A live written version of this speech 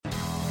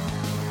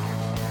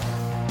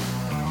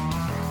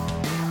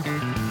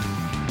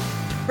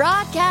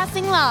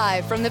Broadcasting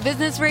live from the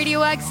Business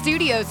Radio X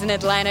studios in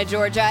Atlanta,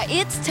 Georgia,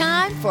 it's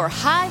time for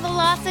High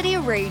Velocity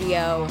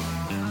Radio.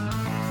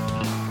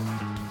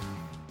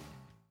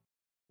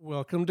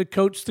 Welcome to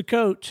Coach the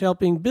Coach,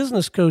 helping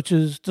business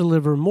coaches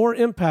deliver more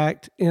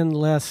impact in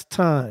less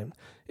time.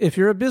 If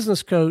you're a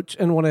business coach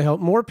and want to help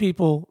more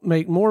people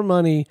make more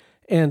money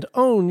and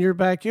own your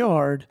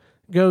backyard,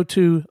 go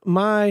to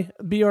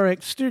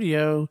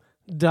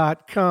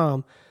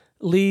mybrxstudio.com.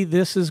 Lee,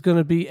 this is going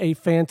to be a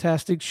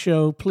fantastic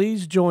show.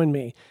 Please join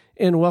me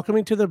in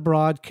welcoming to the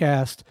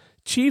broadcast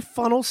Chief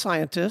Funnel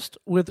Scientist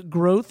with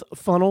Growth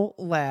Funnel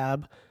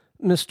Lab,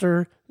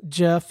 Mr.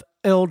 Jeff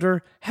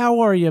Elder. How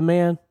are you,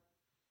 man?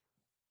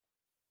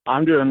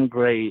 I'm doing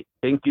great.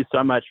 Thank you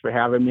so much for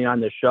having me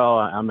on the show.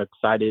 I'm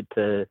excited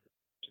to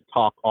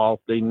talk all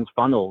things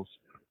funnels.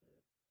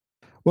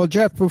 Well,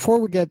 Jeff, before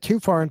we get too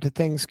far into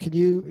things, could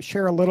you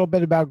share a little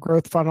bit about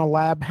Growth Funnel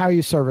Lab? How are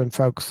you serving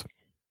folks?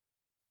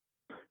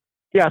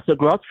 Yeah, so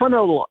Growth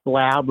Funnel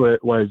Lab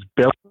was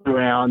built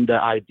around the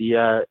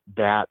idea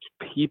that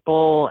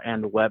people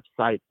and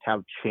websites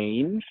have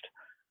changed,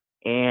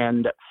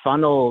 and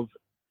funnels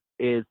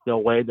is the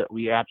way that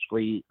we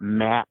actually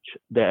match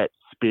the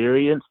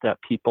experience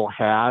that people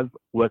have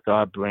with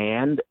our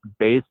brand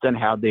based on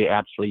how they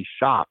actually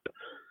shop.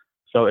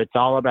 So it's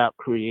all about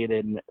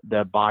creating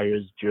the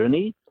buyer's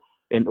journey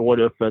in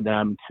order for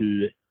them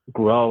to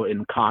grow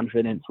in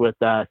confidence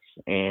with us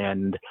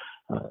and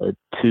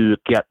to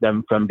get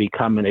them from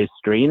becoming a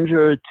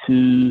stranger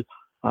to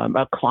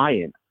a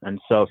client. And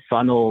so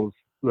funnels,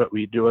 what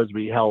we do is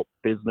we help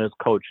business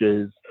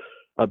coaches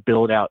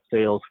build out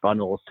sales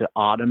funnels to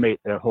automate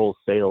their whole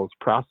sales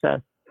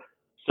process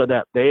so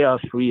that they are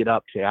freed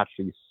up to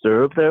actually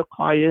serve their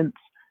clients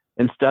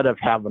instead of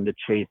having to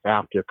chase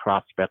after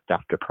prospect.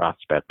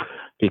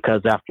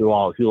 Because after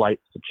all, who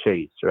likes to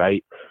chase,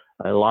 right?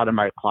 A lot of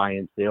my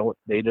clients,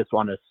 they just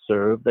want to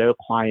serve their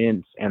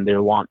clients and they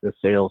want the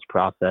sales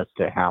process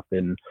to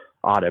happen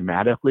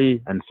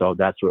automatically. And so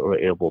that's what we're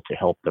able to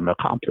help them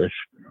accomplish.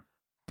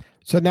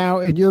 So now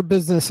in your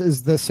business,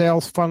 is the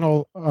sales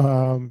funnel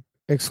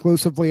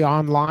exclusively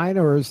online,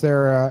 or is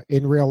there a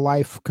in real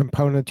life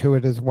component to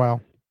it as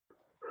well?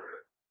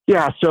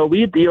 Yeah, so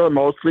we deal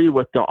mostly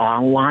with the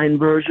online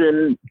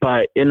version,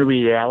 but in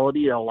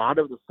reality, a lot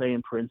of the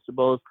same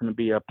principles can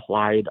be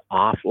applied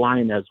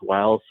offline as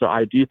well. So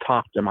I do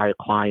talk to my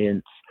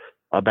clients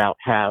about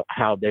how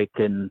they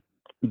can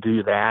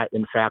do that.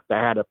 In fact,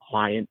 I had a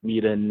client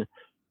meeting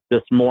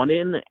this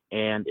morning,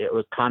 and it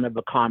was kind of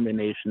a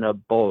combination of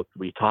both.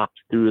 We talked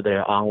through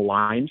their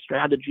online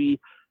strategy,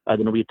 and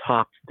then we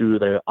talked through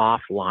their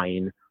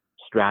offline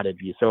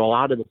strategy. So a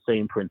lot of the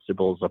same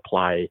principles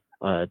apply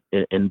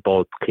in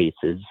both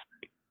cases.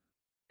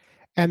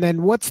 And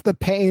then what's the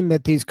pain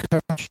that these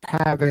coaches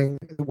are having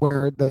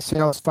where the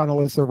sales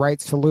funnel is the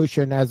right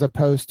solution as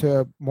opposed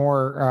to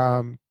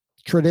more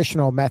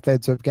traditional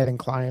methods of getting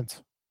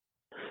clients?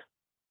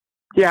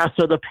 Yeah,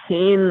 so the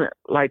pain,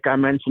 like I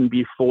mentioned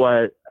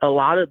before, a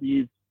lot of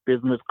these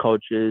business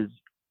coaches,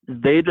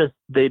 they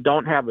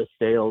don't have a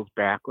sales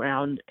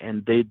background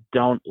and they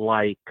don't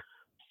like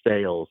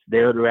sales.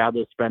 They would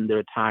rather spend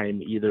their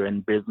time either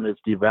in business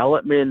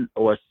development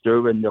or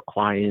serving the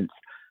clients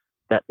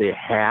that they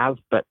have,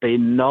 but they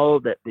know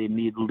that they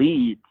need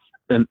leads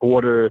in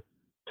order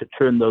to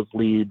turn those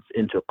leads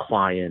into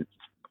clients.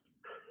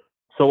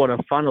 So what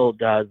a funnel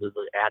does is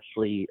it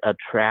actually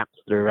attracts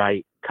the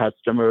right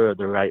customer or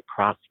the right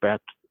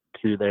prospect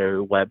to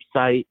their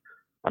website.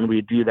 And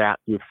we do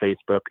that through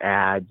Facebook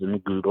ads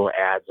and Google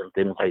ads and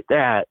things like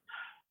that.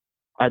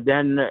 And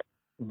then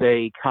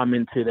they come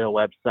into their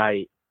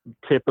website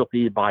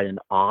typically by an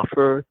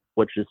offer,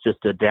 which is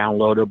just a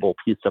downloadable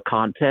piece of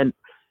content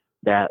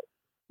that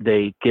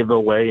they give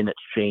away in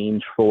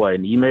exchange for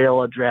an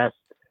email address.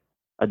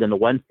 And then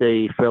once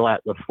they fill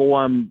out the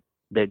form,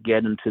 they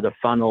get into the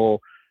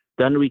funnel.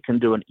 Then we can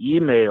do an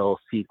email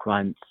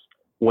sequence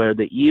where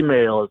the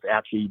email is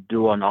actually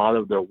doing all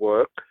of the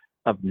work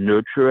of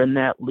nurturing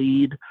that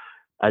lead.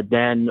 And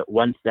then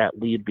once that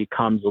lead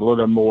becomes a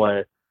little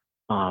more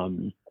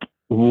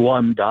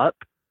warmed up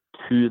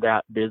to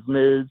that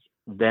business,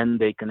 then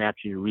they can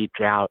actually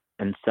reach out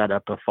and set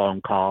up a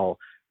phone call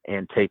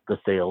and take the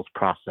sales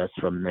process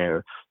from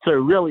there. So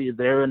really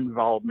their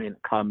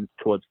involvement comes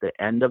towards the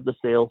end of the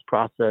sales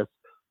process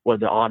where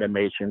the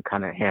automation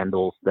kind of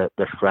handles the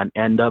front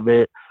end of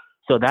it.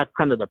 So that's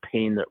kind of the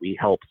pain that we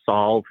help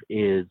solve,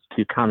 is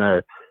to kind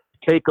of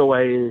take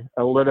away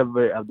a little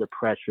bit of the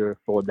pressure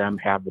for them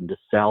having to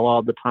sell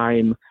all the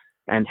time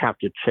and have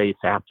to chase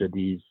after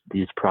these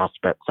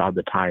prospects all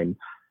the time.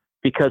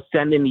 Because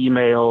sending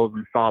emails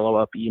and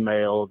follow-up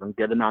emails and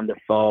getting on the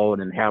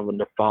phone and having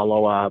to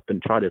follow up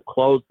and try to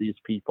close these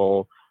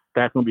people,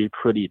 that can be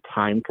pretty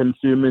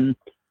time-consuming.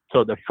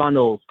 So the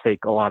funnels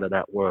take a lot of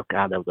that work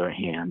out of their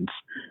hands.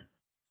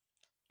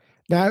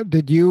 Now,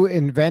 did you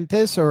invent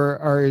this, or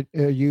are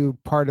you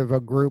part of a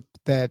group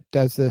that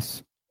does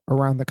this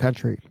around the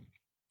country?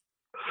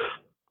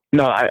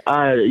 No,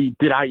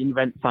 did I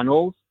invent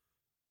funnels?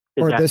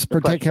 Or this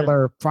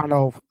particular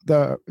funnel,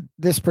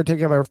 this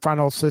particular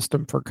funnel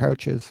system for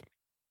coaches?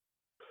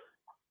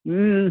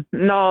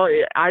 No,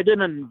 I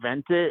didn't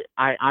invent it.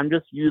 I'm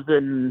just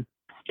using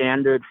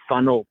standard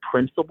funnel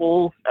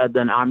principles, and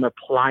then I'm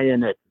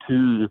applying it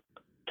to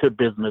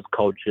business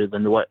coaches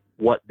and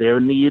what their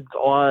needs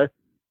are.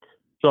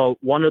 So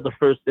one of the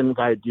first things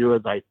I do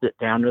is I sit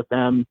down with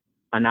them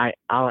and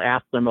I'll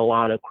ask them a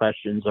lot of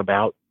questions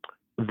about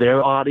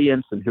their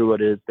audience and who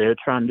it is they're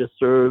trying to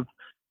serve.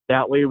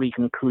 That way we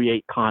can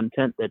create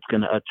content that's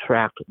going to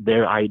attract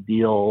their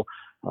ideal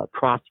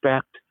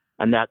prospect,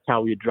 and that's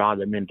how we draw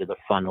them into the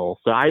funnel.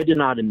 So I did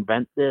not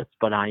invent this,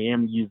 but I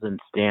am using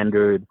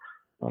standard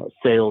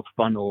sales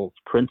funnels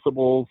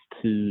principles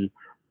to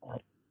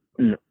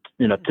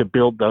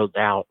build those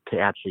out to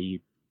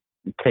actually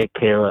take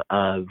care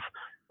of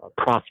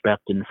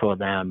prospecting for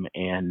them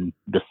and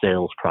the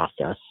sales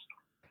process.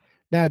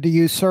 Now, do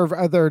you serve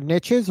other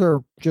niches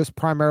or just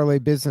primarily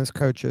business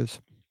coaches?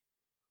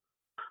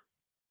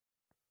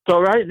 So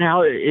right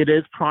now it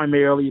is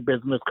primarily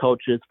business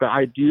coaches, but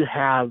I do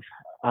have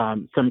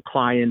some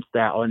clients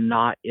that are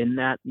not in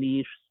that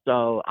niche.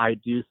 So I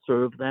do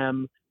serve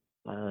them.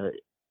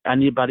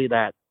 Anybody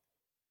that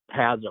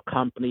has a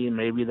company,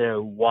 maybe there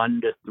are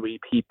 1 to 3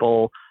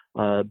 people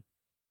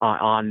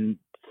on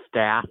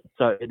staff.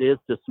 So it is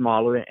the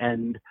smaller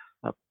end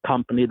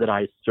company that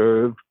I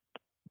serve,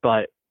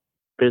 but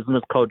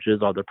business coaches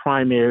are the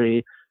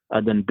primary,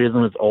 then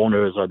business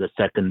owners are the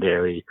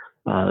secondary.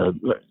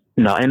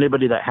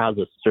 Anybody that has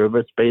a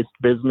service-based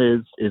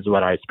business is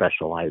what I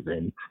specialize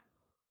in.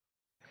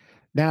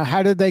 Now,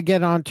 how did they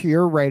get onto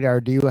your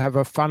radar? Do you have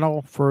a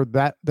funnel for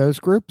those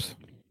groups?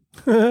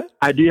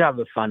 I do have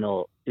a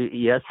funnel.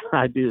 Yes,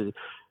 I do.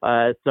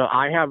 So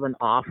I have an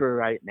offer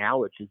right now,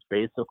 which is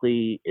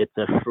basically, it's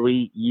a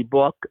free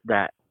ebook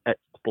that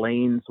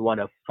explains what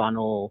a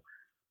funnel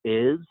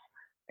is.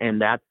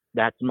 And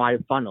that's my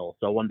funnel.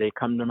 So when they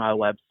come to my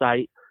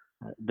website,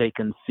 they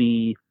can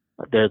see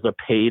there's a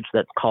page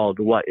that's called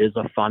What is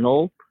a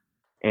Funnel,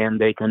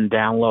 and they can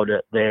download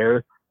it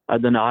there.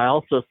 And then I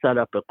also set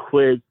up a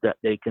quiz that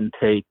they can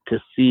take to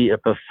see if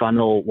a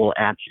funnel will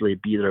actually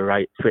be the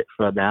right fit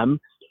for them.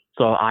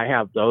 So I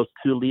have those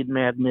 2 lead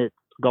magnets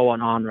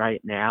going on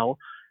right now,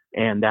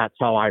 and that's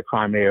how I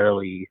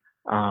primarily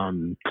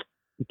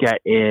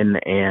get in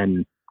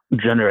and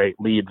generate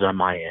leads on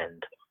my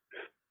end.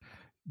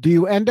 Do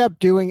you end up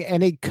doing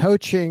any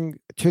coaching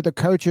to the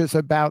coaches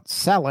about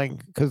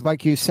selling? Because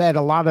like you said,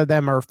 a lot of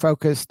them are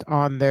focused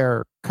on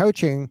their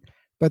coaching,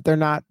 but they're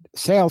not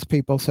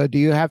salespeople. So do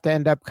you have to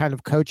end up kind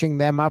of coaching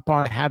them up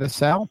on how to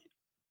sell?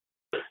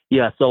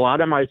 Yeah, so a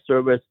lot of my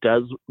service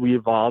does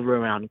revolve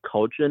around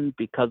coaching,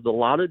 because a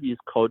lot of these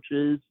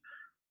coaches,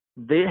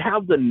 they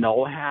have the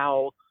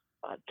know-how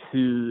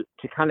to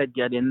kind of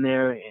get in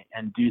there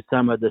and do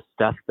some of the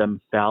stuff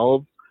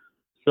themselves.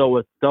 So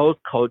with those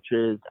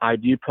coaches, I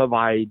do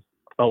provide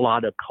a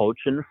lot of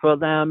coaching for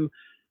them.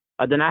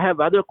 Then I have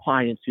other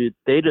clients who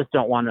they just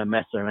don't want to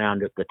mess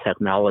around with the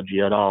technology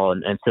at all,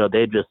 and so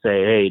they just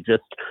say, hey,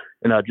 just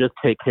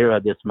take care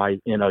of this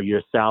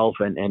yourself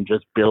and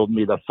just build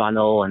me the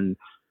funnel, and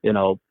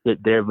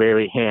they're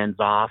very hands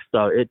off.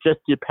 So it just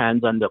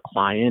depends on the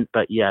client.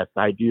 But yes,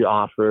 I do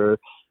offer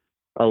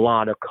a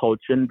lot of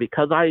coaching,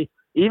 because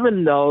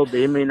even though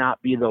they may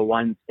not be the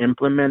ones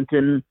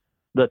implementing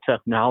the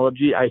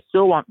technology, I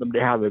still want them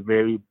to have a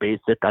very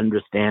basic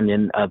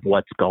understanding of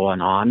what's going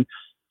on.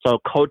 So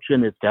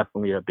coaching is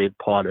definitely a big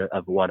part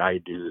of what I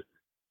do.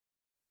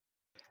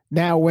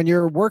 Now, when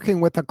you're working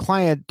with a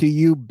client, do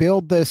you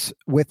build this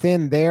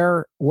within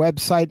their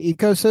website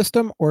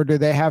ecosystem, or do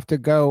they have to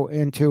go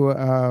into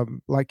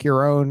like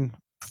your own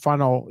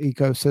funnel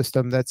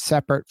ecosystem that's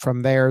separate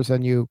from theirs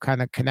and you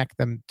kind of connect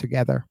them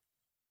together?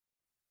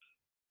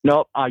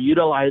 No, I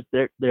utilize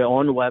their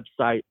own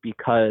website,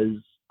 because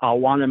I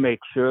want to make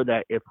sure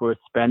that if we're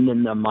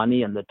spending the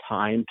money and the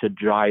time to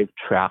drive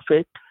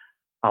traffic,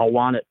 I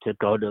want it to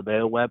go to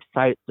their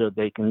website so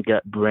they can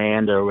get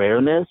brand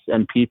awareness,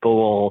 and people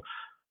will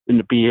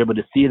be able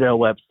to see their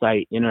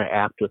website,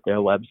 interact with their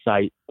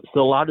website.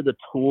 So a lot of the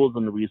tools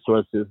and the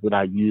resources that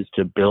I use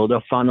to build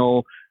a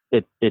funnel,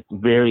 it's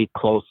very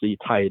closely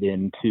tied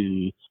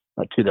into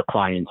to the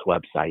client's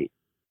website.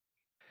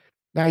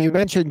 Now, you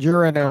mentioned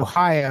you're in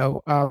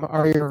Ohio.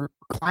 Are your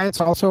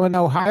clients also in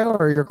Ohio,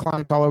 or are your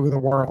clients all over the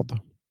world?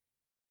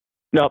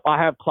 Nope,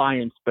 I have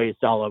clients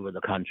based all over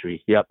the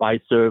country. Yep, I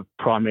serve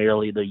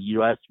primarily the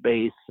U.S.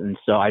 base, and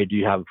so I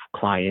do have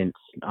clients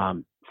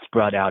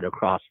spread out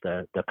across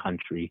the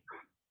country.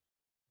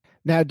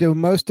 Now, do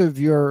most of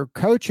your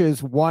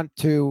coaches want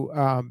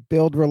to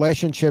build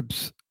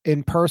relationships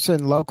in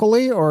person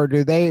locally, or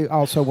do they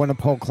also want to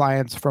pull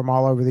clients from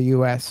all over the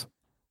U.S.?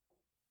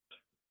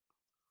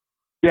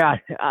 Yeah,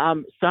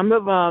 some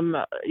of them,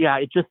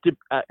 it just,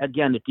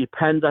 again, it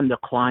depends on the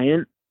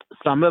client.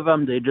 Some of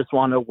them, they just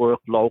want to work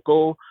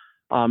local,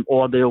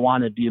 or they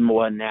want to do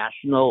more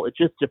national. It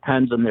just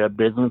depends on their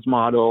business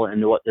model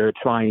and what they're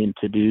trying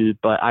to do.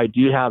 But I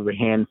do have a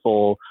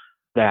handful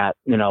that,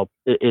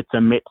 it's a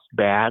mixed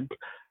bag.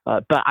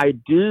 But I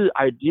do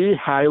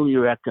highly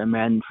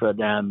recommend for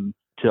them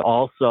to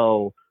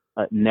also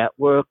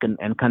network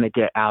and kind of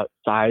get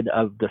outside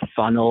of the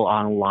funnel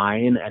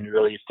online and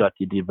really start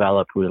to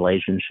develop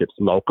relationships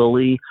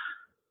locally.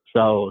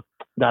 So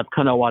that's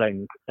kind of what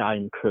I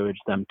encourage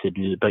them to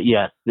do. But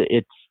yes,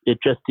 it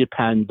just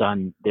depends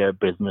on their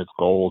business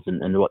goals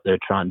and what they're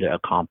trying to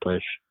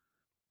accomplish.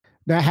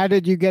 Now, how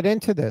did you get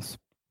into this?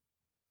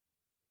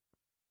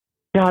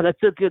 Yeah,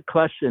 that's a good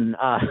question.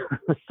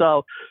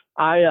 So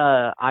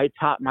I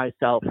taught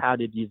myself how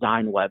to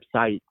design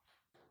websites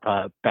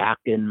back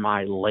in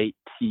my late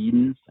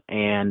teens,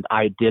 and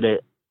I did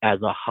it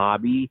as a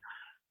hobby.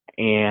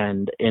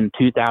 And in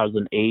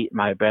 2008,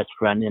 my best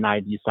friend and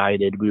I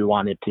decided we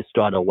wanted to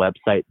start a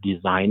website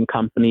design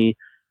company.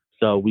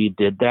 So we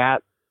did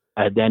that.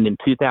 Then in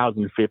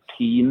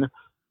 2015,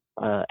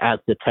 as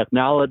the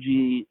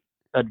technology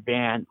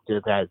advanced,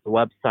 as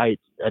websites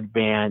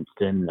advanced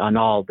and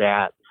all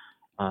that,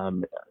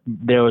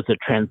 there was a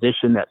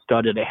transition that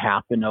started to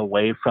happen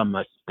away from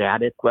a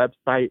static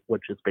website,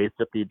 which is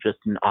basically just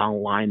an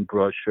online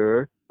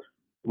brochure,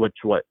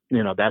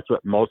 that's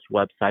what most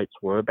websites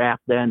were back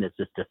then. It's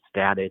just a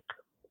static,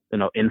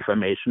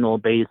 informational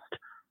based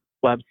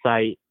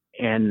website.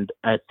 And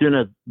as soon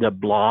as the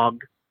blog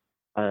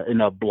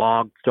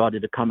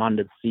started to come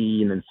onto the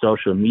scene, and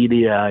social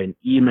media and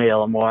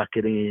email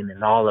marketing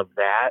and all of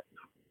that,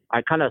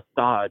 I kind of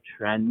saw a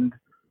trend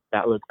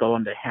that was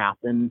going to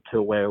happen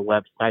to where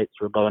websites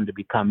were going to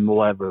become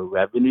more of a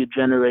revenue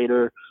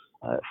generator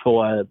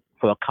for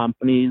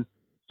companies.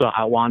 So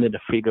I wanted to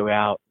figure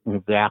out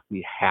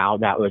exactly how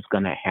that was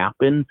going to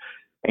happen.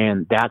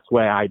 And that's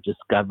where I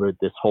discovered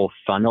this whole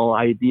funnel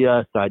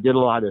idea. So I did a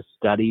lot of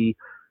study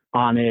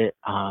on it,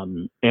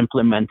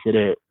 implemented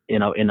it,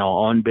 in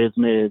our own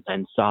business,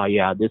 and saw,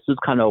 this is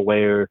kind of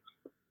where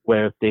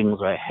things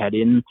are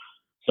heading.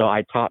 So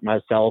I taught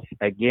myself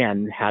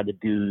again how to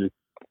do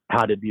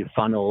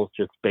funnels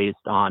just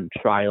based on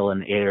trial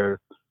and error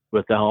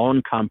with our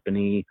own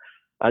company.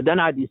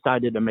 Then I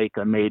decided to make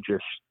a major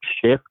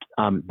shift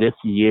this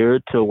year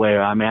to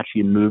where I'm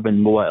actually moving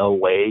more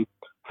away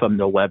from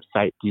the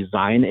website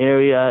design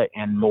area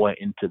and more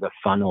into the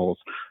funnels.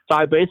 So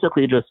I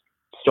basically just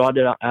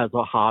started out as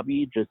a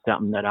hobby, just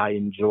something that I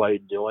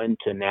enjoyed doing,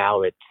 to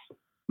now it's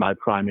my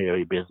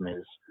primary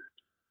business.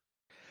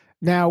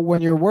 Now,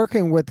 when you're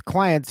working with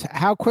clients,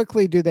 how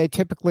quickly do they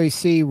typically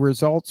see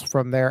results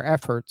from their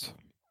efforts?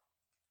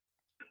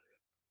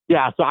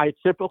 Yeah, so I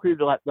typically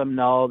let them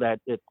know that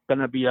it's going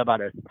to be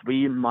about a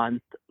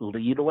 3-month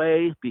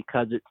leadway,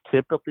 because it's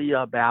typically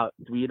about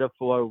 3 to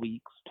 4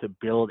 weeks to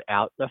build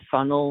out the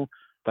funnel.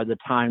 By the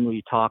time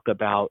we talk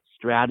about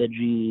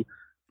strategy,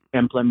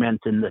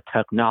 implementing the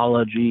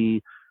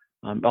technology,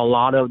 a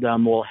lot of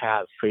them will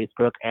have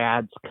Facebook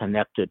ads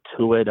connected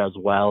to it as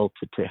well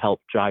to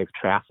help drive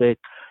traffic.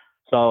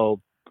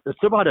 So it's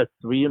about a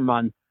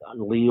 3-month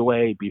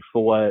leeway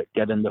before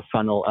getting the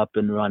funnel up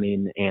and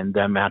running and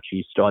them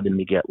actually starting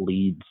to get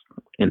leads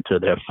into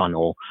their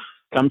funnel.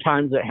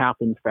 Sometimes it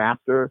happens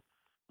faster,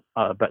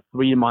 but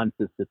 3 months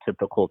is the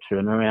typical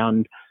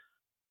turnaround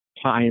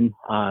time.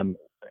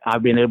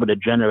 I've been able to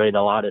generate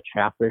a lot of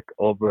traffic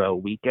over a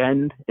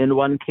weekend in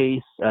one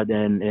case,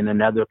 then in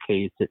another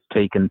case, it's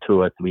taken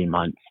 2 or 3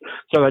 months.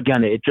 So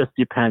again, it just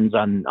depends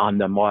on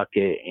the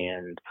market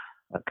and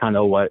kind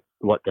of what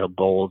their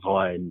goals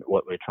are and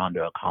what we're trying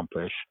to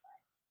accomplish.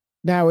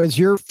 Now, is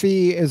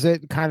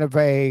it kind of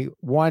a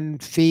one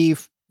fee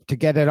to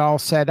get it all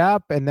set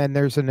up, and then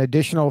there's an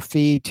additional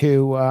fee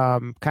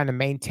to kind of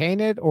maintain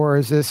it, or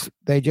is this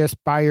they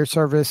just buy your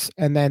service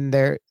and then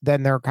they're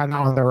kind of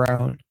on their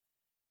own?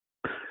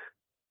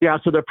 Yeah,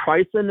 so the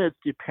pricing is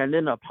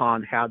dependent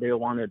upon how they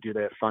want to do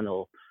their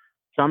funnel.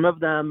 Some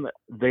of them,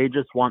 they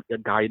just want the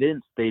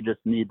guidance. They just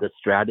need the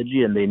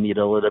strategy and they need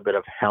a little bit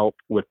of help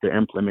with the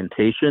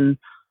implementation.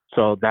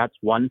 So that's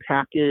one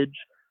package.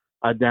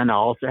 Then I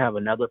also have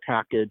another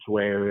package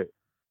where,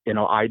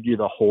 I do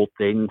the whole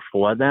thing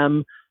for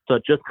them. So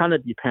it just kind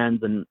of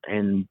depends on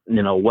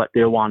what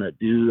they want to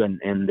do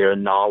and their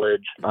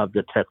knowledge of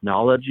the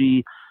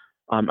technology.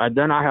 And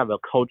then I have a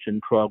coaching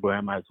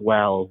program as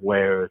well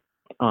where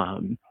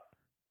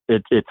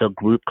it's a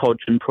group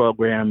coaching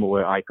program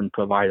where I can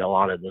provide a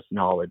lot of this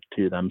knowledge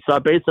to them. So I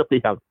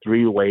basically have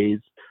 3 ways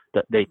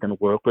that they can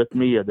work with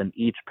me, and then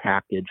each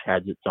package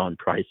has its own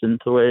pricing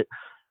to it.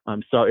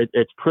 So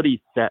it's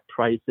pretty set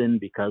pricing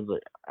because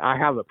I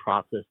have a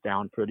process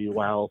down pretty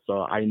well,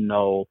 so I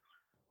know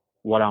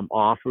what I'm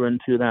offering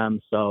to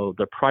them. So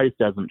the price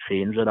doesn't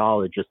change at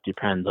all. It just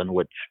depends on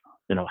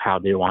how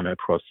they want to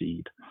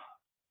proceed.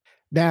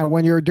 Now,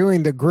 when you're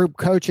doing the group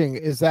coaching,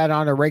 is that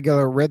on a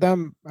regular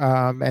rhythm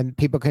and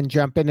people can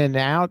jump in and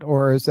out,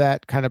 or is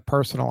that kind of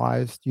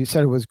personalized? You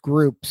said it was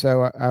group,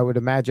 so I would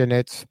imagine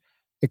it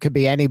could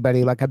be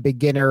anybody, like a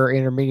beginner,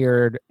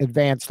 intermediate,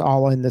 advanced,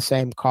 all in the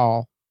same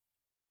call.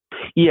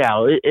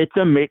 Yeah, it's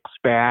a mixed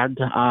bag,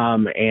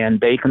 and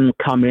they can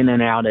come in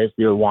and out as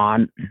they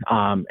want.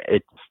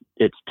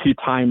 It's 2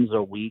 times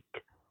a week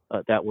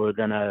that we're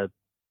gonna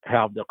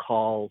have the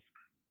calls.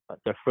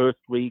 The first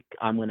week,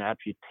 I'm going to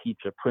actually teach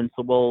a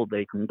principle.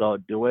 They can go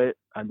do it.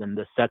 And then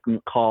the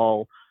second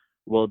call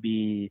will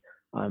be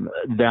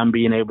them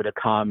being able to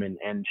come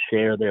and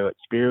share their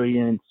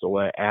experience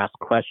or ask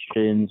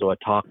questions or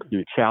talk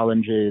through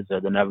challenges.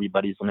 And then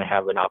everybody's going to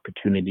have an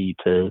opportunity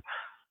to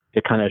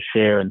kind of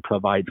share and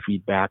provide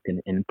feedback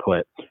and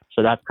input.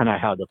 So that's kind of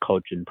how the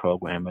coaching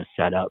program is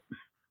set up.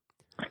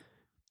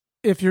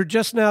 If you're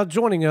just now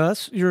joining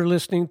us, you're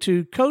listening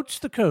to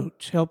Coach the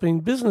Coach, helping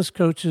business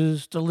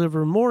coaches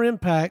deliver more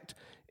impact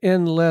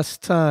in less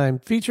time.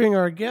 Featuring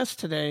our guest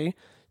today,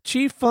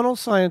 Chief Funnel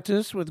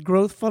Scientist with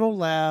Growth Funnel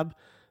Lab,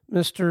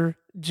 Mr.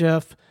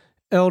 Jeff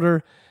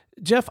Elder.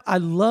 Jeff, I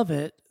love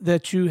it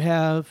that you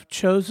have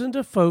chosen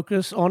to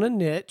focus on a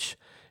niche.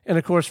 And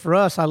of course, for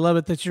us, I love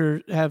it that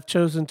you have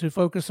chosen to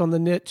focus on the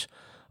niche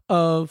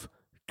of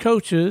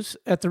coaches.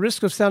 At the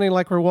risk of sounding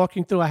like we're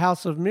walking through a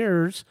house of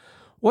mirrors,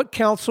 what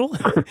counsel,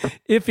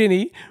 if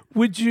any,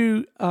 would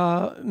you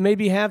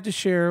maybe have to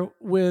share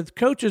with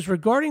coaches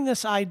regarding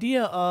this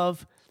idea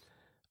of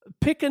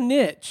pick a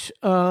niche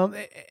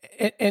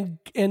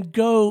and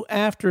go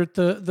after it,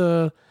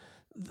 the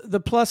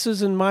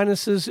pluses and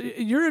minuses?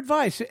 Your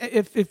advice,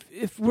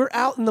 if we're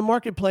out in the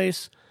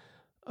marketplace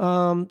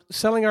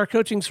selling our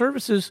coaching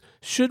services,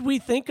 should we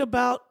think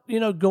about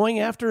going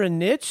after a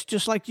niche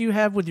just like you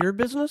have with your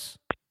business?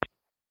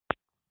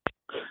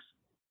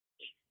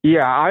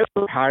 Yeah, I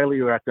would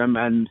highly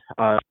recommend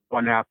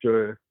going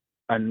after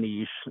a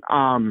niche.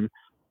 To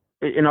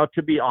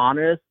be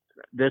honest,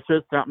 this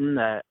is something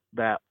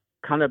that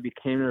kind of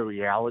became a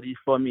reality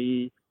for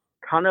me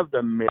kind of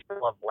the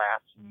middle of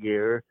last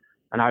year.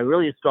 And I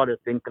really started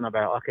thinking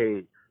about,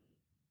 okay,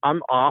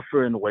 I'm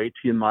offering way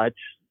too much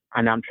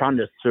and I'm trying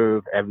to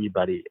serve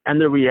everybody.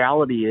 And the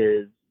reality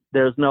is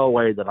there's no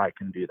way that I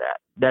can do that.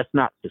 That's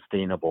not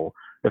sustainable.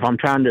 If I'm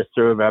trying to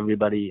serve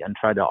everybody and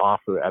try to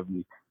offer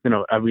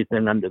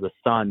everything under the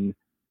sun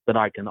that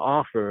I can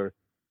offer,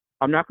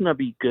 I'm not going to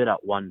be good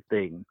at one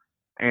thing.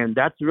 And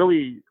that's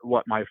really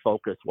what my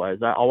focus was.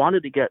 I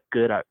wanted to get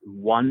good at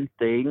one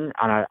thing,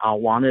 and I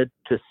wanted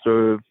to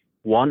serve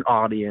one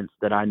audience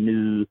that I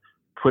knew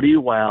pretty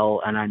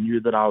well, and I knew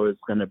that I was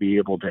going to be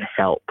able to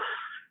help.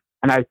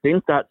 And I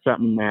think that's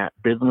something that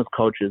business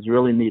coaches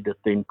really need to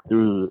think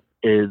through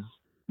is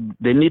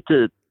they need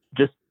to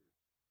just,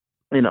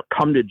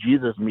 come to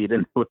Jesus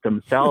meeting with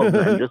themselves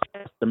and just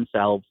ask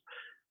themselves,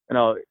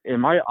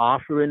 am I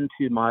offering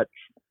too much?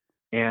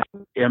 And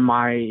am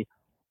I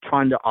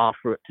trying to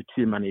offer it to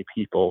too many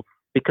people?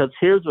 Because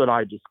here's what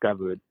I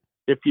discovered.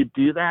 If you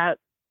do that,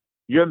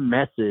 your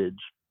message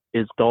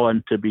is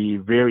going to be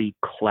very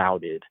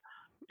clouded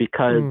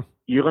because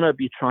you're going to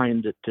be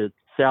trying to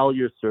sell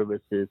your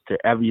services to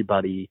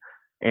everybody,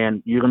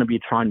 and you're going to be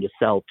trying to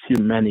sell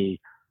too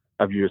many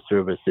of your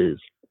services.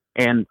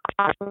 And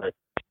I'm a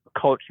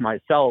coach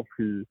myself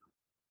who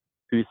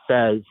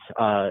says,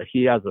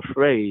 he has a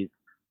phrase,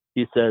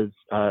 he says,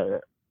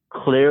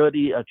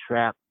 clarity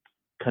attracts,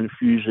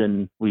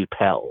 confusion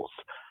repels.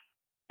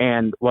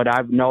 And what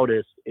I've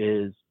noticed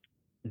is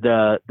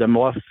the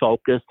more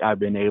focused I've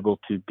been able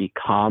to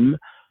become,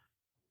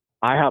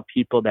 I have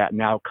people that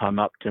now come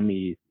up to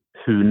me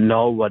who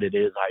know what it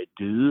is I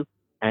do,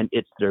 and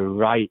it's the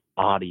right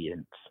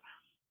audience.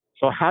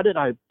 So how did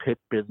I pick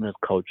business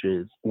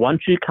coaches?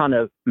 Once you kind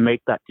of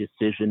make that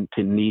decision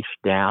to niche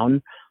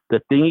down,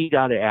 the thing you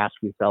got to ask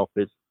yourself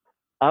is,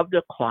 of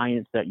the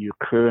clients that you're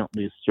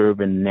currently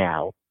serving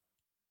now,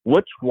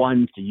 which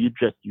ones do you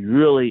just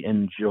really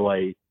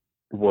enjoy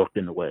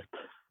working with?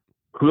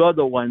 Who are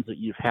the ones that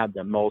you've had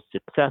the most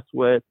success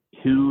with?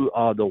 Who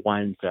are the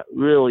ones that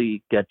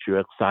really get you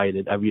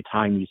excited every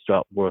time you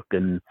start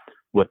working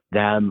with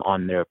them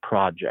on their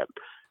project?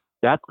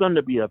 That's going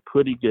to be a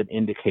pretty good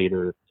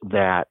indicator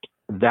that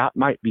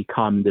might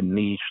become the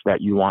niche that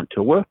you want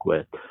to work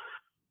with.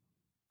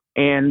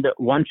 And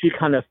once you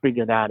kind of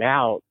figure that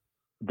out,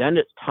 then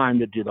it's time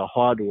to do the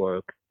hard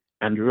work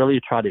and really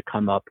try to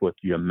come up with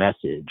your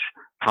message.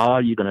 How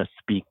are you going to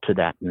speak to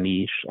that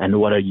niche, and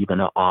what are you going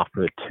to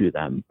offer to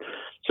them?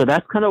 So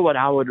that's kind of what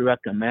I would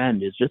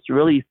recommend, is just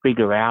really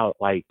figure out,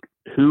 like,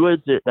 who is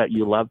it that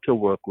you love to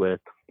work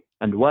with,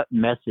 and what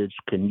message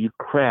can you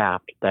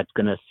craft that's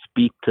going to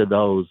speak to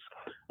those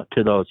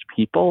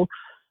people.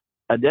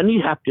 And then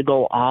you have to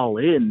go all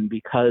in,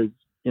 because,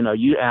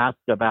 you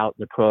asked about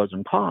the pros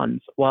and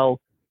cons. Well,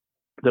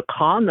 the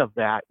con of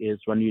that is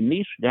when you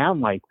niche down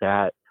like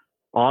that,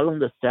 all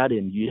of a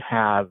sudden you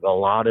have a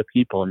lot of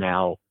people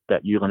now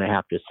that you're going to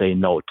have to say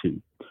no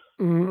to.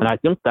 Mm-hmm. And I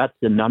think that's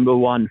the number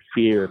one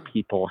fear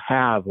people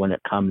have when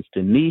it comes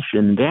to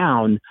niching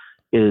down,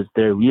 is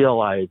they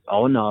realize,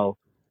 oh no,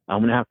 I'm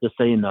going to have to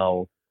say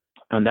no.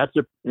 And that's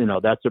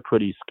a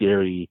pretty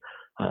scary,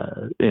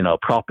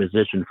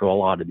 proposition for a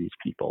lot of these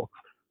people.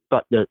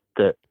 But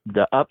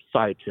the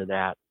upside to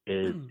that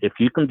is if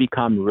you can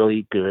become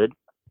really good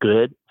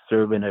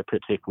serving a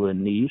particular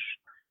niche,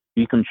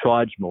 you can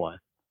charge more,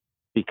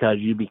 because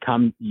you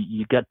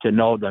get to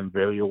know them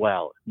very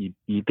well.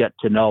 You get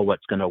to know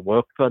what's going to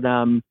work for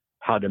them,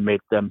 how to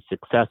make them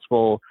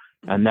successful,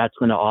 and that's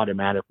going to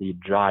automatically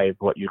drive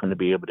what you're going to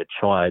be able to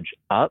charge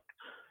up,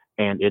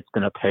 and it's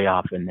going to pay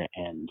off in the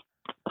end.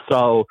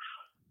 So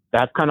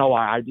that's kind of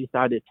why I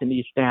decided to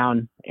niche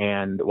down.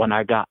 And when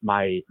I got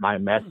my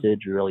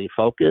message really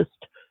focused,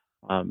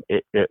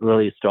 it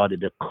really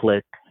started to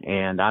click.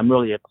 And I'm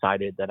really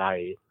excited that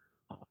I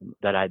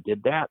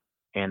did that.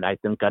 And I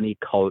think any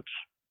coach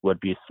would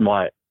be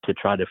smart to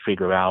try to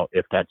figure out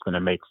if that's going to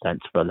make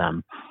sense for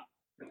them.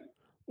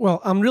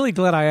 Well, I'm really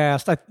glad I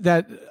asked.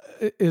 That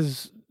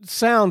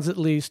sounds at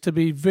least to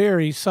be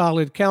very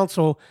solid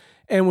counsel.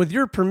 And with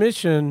your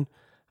permission,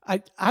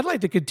 I'd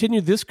like to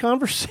continue this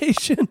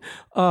conversation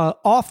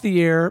off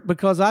the air,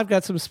 because I've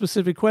got some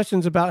specific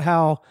questions about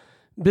how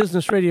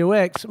Business Radio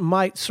X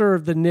might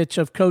serve the niche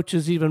of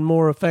coaches even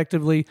more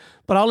effectively.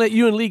 But I'll let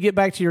you and Lee get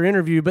back to your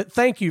interview. But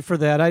thank you for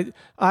that.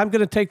 I'm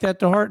going to take that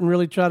to heart and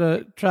really try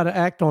to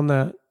act on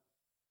that.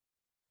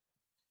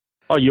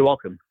 Oh, you're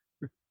welcome.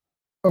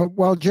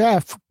 Well,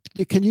 Jeff,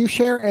 can you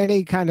share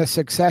any kind of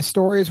success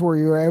stories where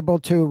you were able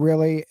to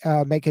really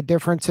make a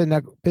difference in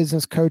the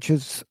business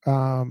coach's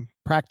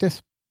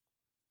practice?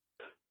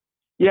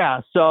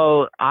 Yeah,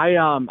 so I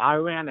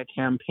ran a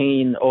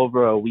campaign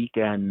over a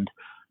weekend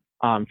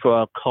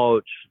for a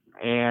coach,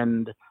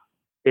 and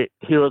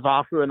he was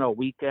offering a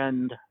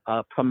weekend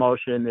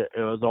promotion. It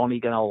was only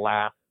going to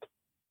last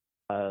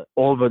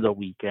over the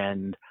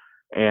weekend,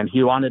 and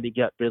he wanted to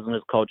get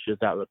business coaches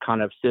that were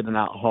kind of sitting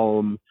at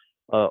home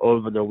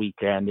over the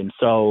weekend. And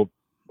so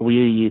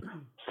we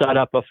set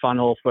up a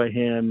funnel for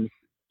him.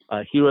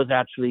 He was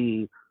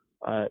actually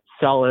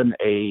selling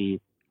it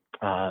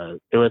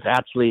was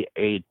actually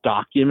a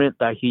document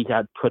that he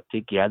had put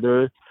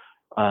together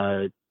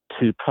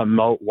to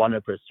promote one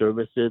of his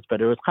services,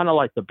 but it was kind of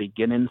like the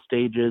beginning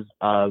stages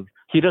of,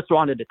 he just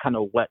wanted to kind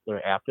of whet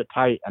their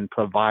appetite and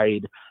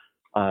provide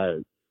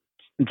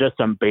just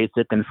some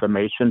basic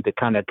information to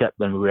kind of get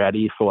them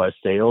ready for a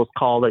sales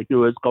call that he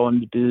was going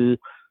to do.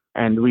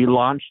 And we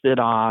launched it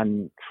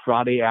on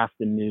Friday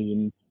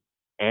afternoon,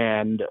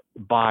 and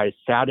by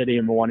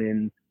Saturday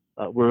morning,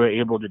 we were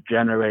able to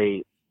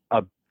generate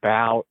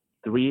about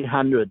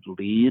 300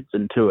 leads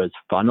into his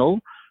funnel.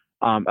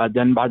 And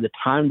then by the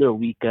time the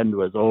weekend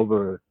was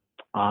over,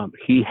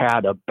 he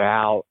had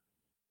about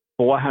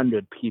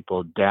 400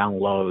 people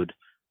download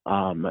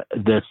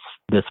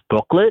this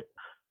booklet,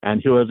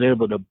 and he was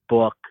able to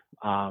book,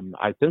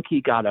 I think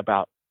he got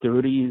about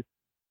 30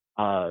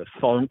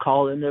 phone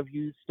call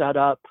interviews set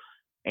up,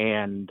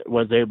 and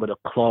was able to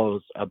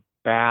close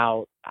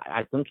about,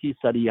 I think he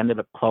said he ended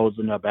up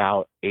closing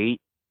about 8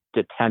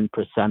 to 10%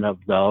 of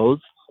those.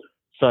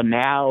 So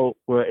now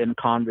we're in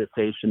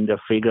conversation to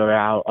figure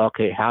out,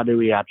 okay, how do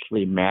we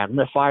actually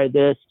magnify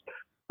this?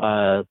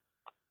 And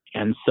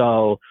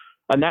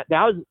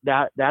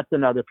that's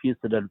another piece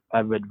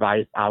of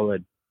advice I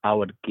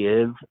would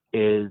give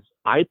is,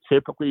 I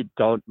typically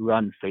don't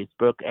run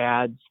Facebook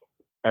ads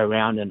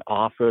around an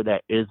offer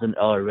that isn't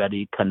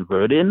already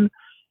converting,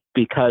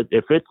 because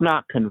if it's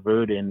not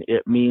converting,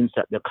 it means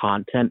that the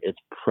content is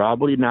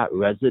probably not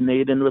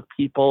resonating with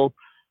people.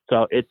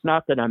 So it's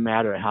not going to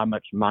matter how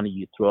much money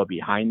you throw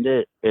behind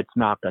it. It's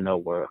not going to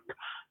work.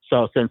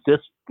 So since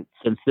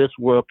this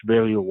worked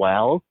very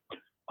well,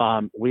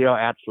 we are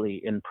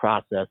actually in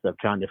process of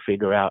trying to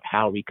figure out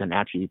how we can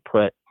actually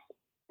put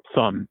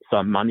some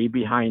money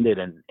behind it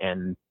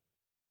and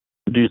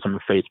do some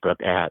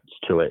Facebook ads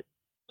to it.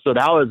 So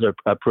that was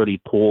a pretty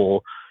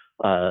cool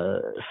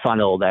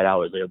funnel that I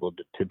was able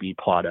to be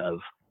part of.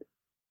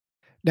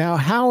 Now,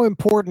 how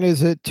important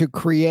is it to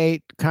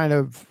create kind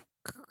of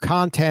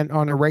content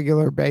on a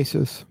regular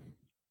basis?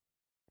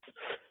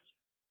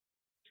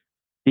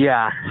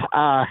 Yeah,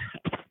 I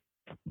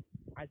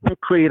think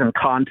creating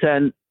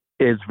content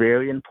is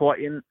very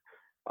important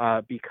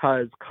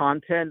because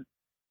content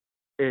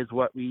is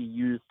what we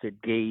use to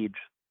gauge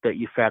the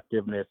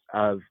effectiveness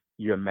of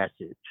your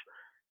message.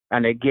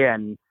 And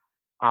again,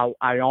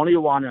 I only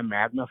want to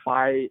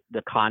magnify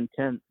the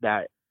content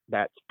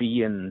that's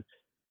being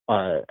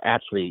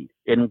actually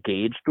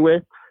engaged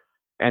with.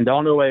 And the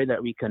only way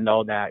that we can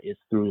know that is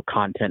through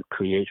content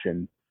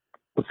creation.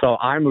 So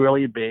I'm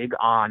really big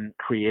on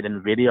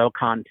creating video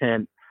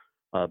content,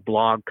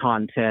 blog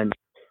content,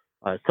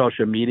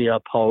 social media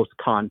post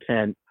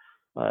content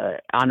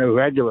on a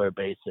regular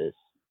basis.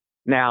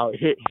 Now,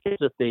 here's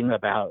the thing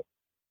about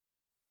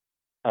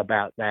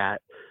that.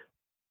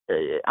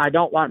 I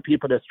don't want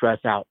people to stress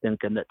out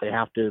thinking that they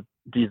have to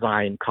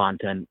design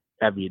content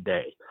every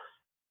day.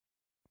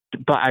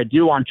 But I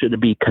do want you to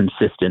be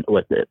consistent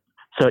with it.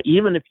 So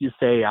even if you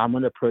say, I'm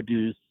going to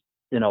produce,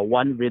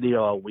 one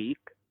video a week,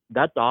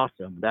 that's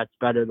awesome. That's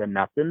better than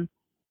nothing.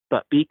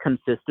 But be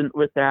consistent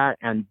with that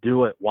and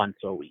do it once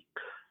a week.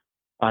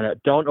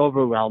 Don't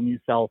overwhelm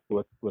yourself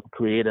with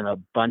creating a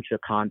bunch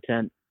of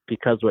content,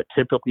 because what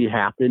typically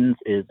happens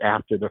is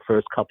after the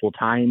first couple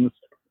times,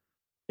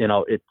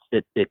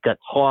 it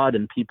gets hard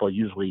and people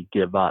usually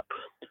give up.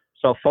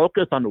 So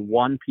focus on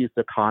one piece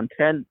of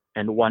content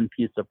and one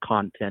piece of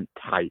content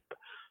type.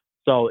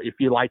 So if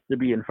you like to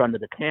be in front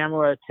of the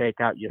camera, take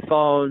out your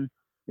phone,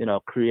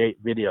 create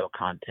video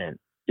content.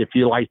 if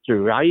you like to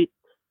write,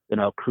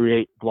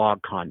 create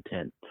blog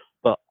content.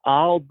 But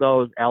all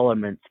those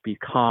elements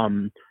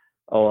become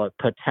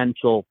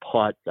potential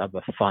parts of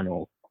a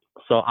funnel.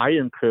 So I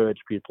encourage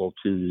people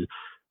to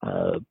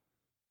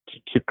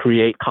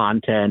create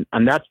content,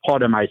 and that's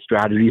part of my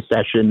strategy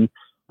session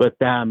with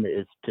them,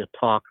 is to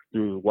talk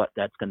through what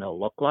that's going to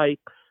look like.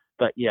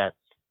 But yes,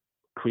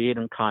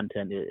 creating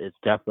content is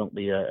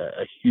definitely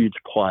a huge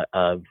part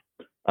of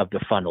the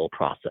funnel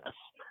process.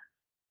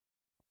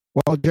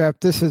 Well, Jeff,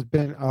 this has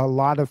been a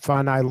lot of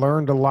fun. I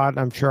learned a lot.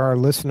 I'm sure our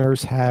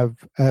listeners have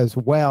as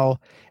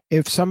well.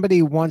 If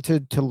somebody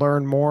wanted to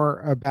learn more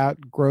about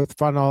Growth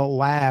Funnel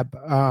Lab,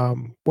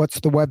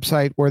 what's the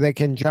website where they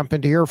can jump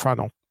into your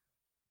funnel?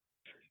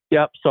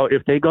 Yep. So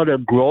if they go to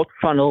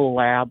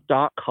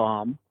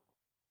growthfunnellab.com,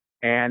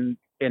 and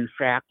in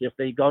fact, if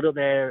they go to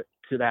the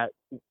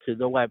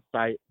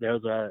website,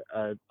 there's a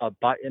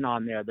button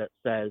on there that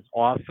says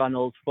 "All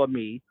Funnels for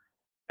Me,"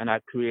 and I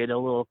create a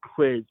little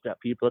quiz that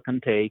people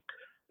can take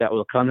that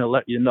will kind of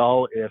let you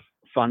know if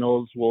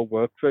funnels will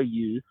work for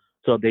you.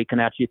 So they can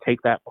actually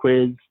take that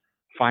quiz,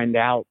 find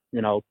out,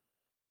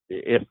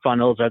 if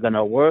funnels are going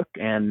to work,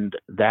 and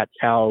that's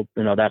how,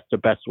 that's the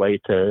best way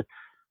to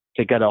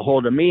get a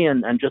hold of me,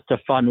 and just a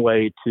fun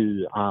way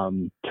to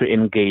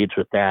engage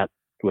with that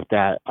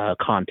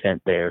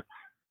content there.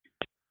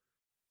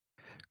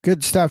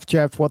 Good stuff,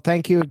 Jeff. Well,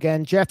 thank you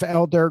again. Jeff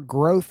Elder,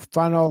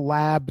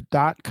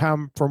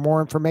 growthfunnellab.com for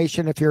more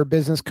information. If you're a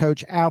business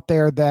coach out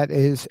there that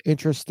is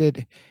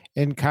interested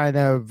in kind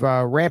of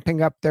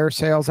ramping up their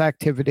sales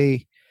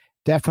activity,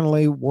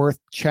 definitely worth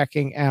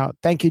checking out.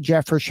 Thank you,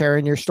 Jeff, for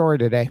sharing your story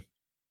today.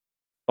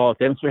 Oh,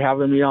 thanks for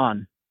having me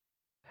on.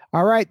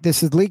 All right.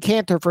 This is Lee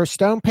Cantor for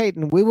Stone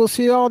Payton. We will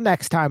see you all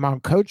next time on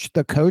Coach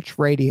the Coach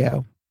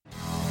Radio.